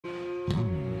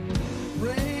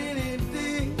Rainy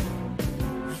day,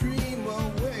 dream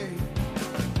away,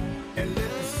 and let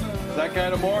the sun That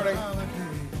kind of morning.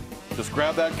 Just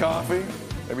grab that coffee.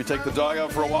 Maybe take the dog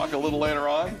out for a walk a little later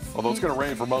on. Although it's going to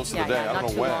rain for most of the day. I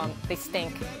don't know when. Long. They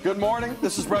stink. Good morning.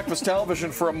 This is Breakfast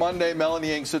Television for a Monday.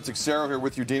 Melanie Ng, Sid Cicero here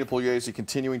with you. Dina Pugliese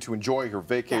continuing to enjoy her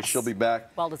vacation. Yes. She'll be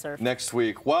back Well-deserved. next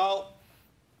week. Well,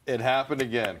 it happened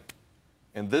again.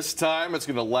 And this time it's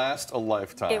going to last a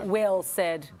lifetime. It will,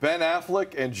 Sid. Ben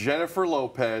Affleck and Jennifer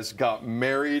Lopez got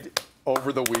married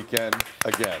over the weekend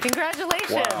again.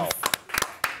 Congratulations. Wow.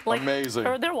 Amazing.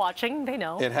 Or they're watching. They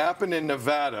know. It happened in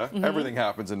Nevada. Everything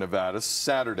happens in Nevada.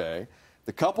 Saturday.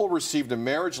 The couple received a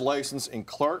marriage license in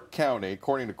Clark County,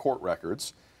 according to court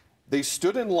records. They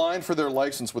stood in line for their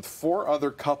license with 4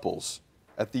 other couples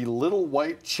at the Little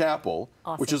White Chapel,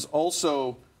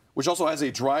 Awesome. which also has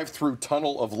a drive-through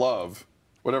tunnel of love,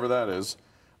 whatever that is.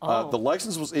 The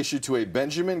license was issued to a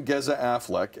Benjamin Geza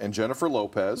Affleck and Jennifer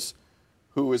Lopez,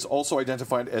 who is also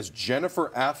identified as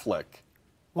Jennifer Affleck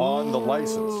on the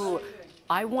license.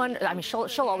 I wonder. I mean, she'll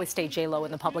always stay J-Lo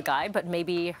in the public eye, but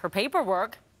maybe her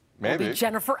paperwork will be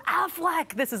Jennifer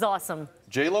Affleck. This is awesome.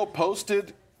 J-Lo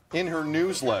posted in her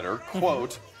newsletter,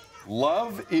 quote,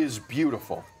 "Love is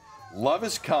beautiful. Love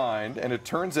is kind, and it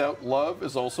turns out love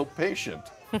is also patient.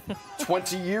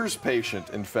 20 years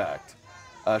patient, in fact."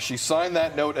 She signed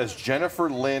that note as Jennifer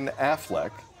Lynn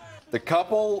Affleck. The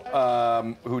couple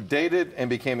who dated and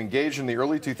became engaged in the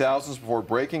early 2000s before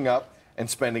breaking up and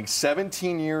spending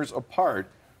 17 years apart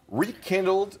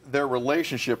rekindled their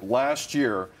relationship last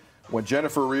year when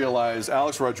Jennifer realized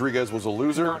Alex Rodriguez was a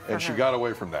loser and she got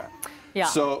away from that. Yeah.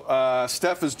 So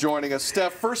Steph is joining us.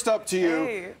 Steph, first up to you.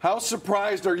 Hey. How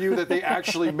surprised are you that they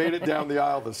actually made it down the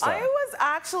aisle this time?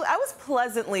 I was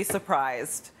pleasantly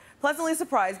surprised. Pleasantly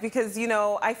surprised because, you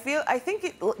know, I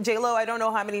think J-Lo, I don't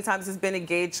know how many times has been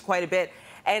engaged quite a bit.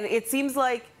 And it seems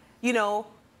like, you know,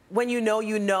 when you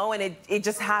know, and it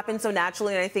just happened so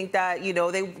naturally. And I think that, you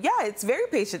know, it's very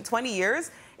patient, 20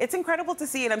 years. It's incredible to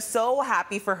see. And I'm so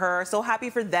happy for her, so happy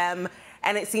for them.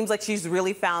 And it seems like she's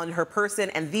really found her person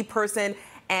and the person.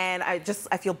 And I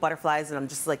feel butterflies and I'm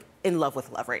just like in love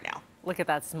with love right now. Look at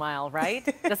that smile, right?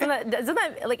 doesn't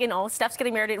that like, you know, Steph's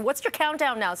getting married. What's your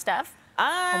countdown now, Steph?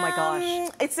 Oh my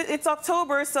gosh. It's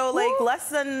October, so like less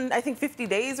than, I think, 50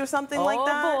 days or something like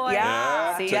that. Boy.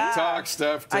 Yeah. TikTok,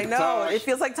 Steph, TikTok. I know. It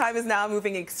feels like time is now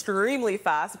moving extremely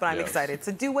fast, but I'm excited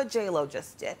to do what J-Lo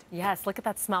just did. Yes, look at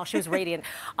that smile. She was radiant.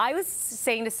 I was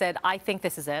saying to Sid, I think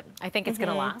this is it. I think it's going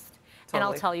to last. And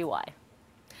I'll tell you why.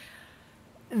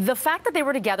 The fact that they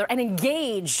were together and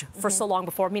engaged for so long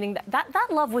before, meaning that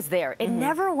love was there. It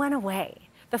never went away.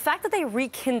 The fact that they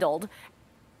rekindled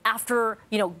after,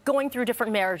 you know, going through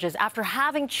different marriages, after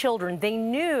having children, they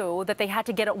knew that they had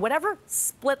to get it, whatever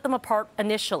split them apart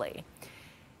initially.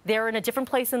 They're in a different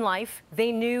place in life.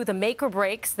 They knew the make or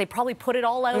breaks. They probably put it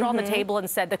all out on the table and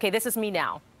said, okay, this is me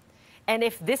now. And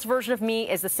if this version of me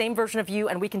is the same version of you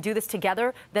and we can do this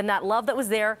together, then that love that was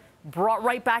there brought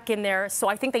right back in there. So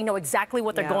I think they know exactly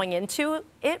what they're going into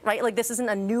it, right? Like this isn't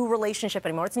a new relationship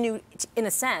anymore. It's new in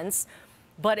a sense,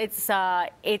 but it's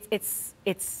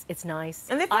nice.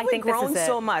 And they've probably grown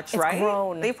so much, right?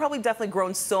 Grown. They've probably definitely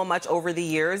grown so much over the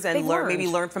years and maybe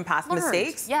learned from past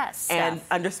mistakes. Yes. And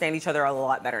understand each other a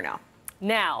lot better now.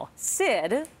 Now,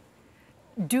 Sid,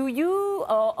 do you?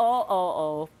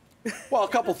 Well, a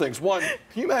couple things. One, can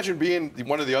you imagine being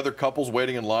one of the other couples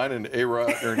waiting in line and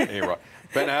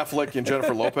Ben Affleck and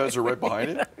Jennifer Lopez are right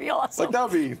behind it? That'd be awesome.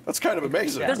 Like that's kind of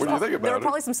amazing when you think about it. There are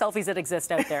probably some selfies that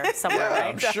exist out there somewhere, right?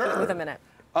 I'm sure. With a minute.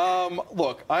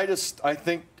 Look, I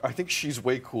think she's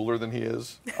way cooler than he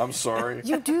is. I'm sorry.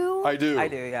 You do? I do. I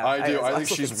do, yeah. I do. I think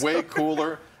also she's way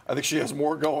cooler. I think she has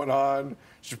more going on.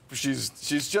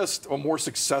 She's just a more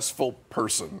successful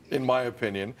person, in my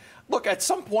opinion. Look, at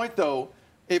some point though,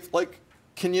 if like,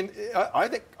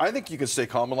 I think you can stay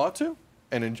calm a lot too,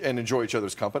 and enjoy each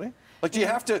other's company. Like, do you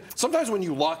have to? Sometimes when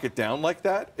you lock it down like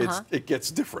that, it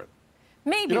gets different.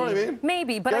 Maybe. You know what I mean?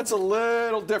 Maybe, but that's a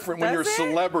little different when you're a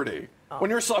celebrity. When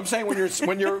you're, I'm saying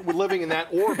when you're living in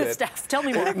that orbit. Steph, tell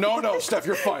me more. No, Steph,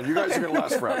 you're fine. You guys are gonna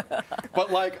last forever.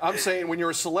 But like I'm saying, when you're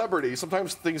a celebrity,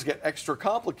 sometimes things get extra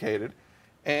complicated.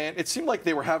 And it seemed like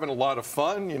they were having a lot of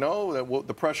fun, you know,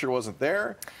 the pressure wasn't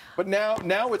there. But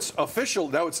now it's official,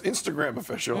 now it's Instagram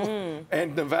official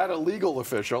and Nevada legal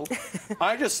official.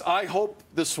 I hope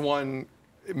this one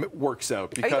works out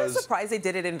because... Are you guys surprised they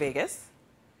did it in Vegas?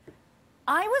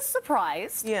 I was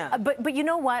surprised. Yeah. But you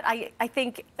know what? I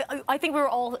think we were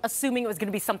all assuming it was going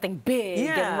to be something big,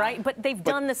 and, right? But they've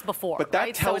done this before. But that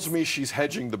right? tells me she's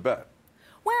hedging the bet.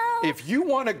 Well, If you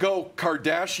want to go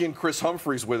Kardashian Chris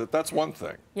Humphries with it, that's one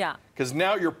thing. Yeah. Because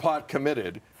now you're pot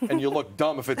committed, and you look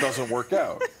dumb if it doesn't work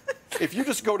out. If you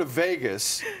just go to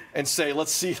Vegas and say,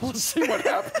 let's see what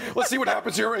happens. Let's see what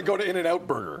happens here, and go to In-N-Out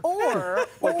Burger. Or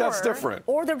that's different.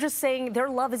 Or they're just saying their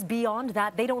love is beyond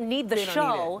that. They don't need the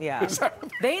show. Yeah.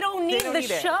 They don't need the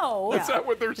show. Is that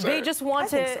what they're saying? They just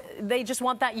want They just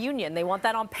want that union. They want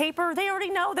that on paper. They already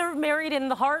know they're married in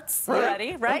the hearts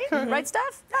already, right? Okay. Right,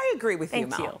 Steph? I agree with you, Thank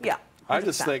Mel. you. Yeah. 100%. I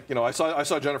just think, I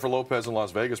saw Jennifer Lopez in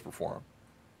Las Vegas perform,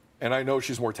 and I know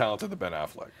she's more talented than Ben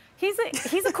Affleck. He's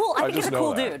a cool. I think he's a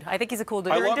cool dude. I think he's a cool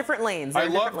dude. You're in different lanes. I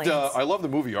love the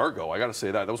movie Argo. I got to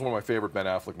say that was one of my favorite Ben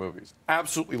Affleck movies.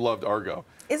 Absolutely loved Argo.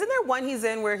 Isn't there one he's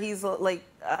in where he's like,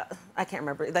 I can't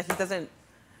remember that he doesn't.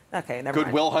 Okay, never mind.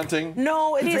 Good Will Hunting?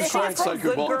 No, Did you it's called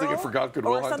Good Will Hunting and forgot Good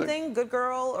Will or Hunting? something. Good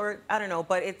Girl, or I don't know,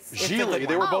 but it's Gigli.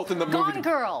 They were both in the movie. Gone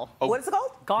Girl. Oh, what is it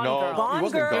called? Gone Girl.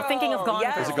 Gone Girl. You're thinking of Gone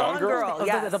yes. Girl. Is it Gone Girl?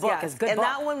 Yes, The book is good. And book.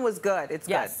 that one was good. It's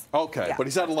good. Okay, Yeah. but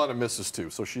he's had a lot of misses too,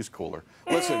 so she's cooler.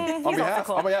 Listen, on also behalf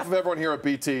cool. of everyone here at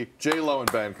BT, J-Lo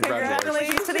and Ben, congratulations.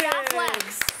 Congratulations to the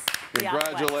Afflecks.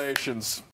 Congratulations.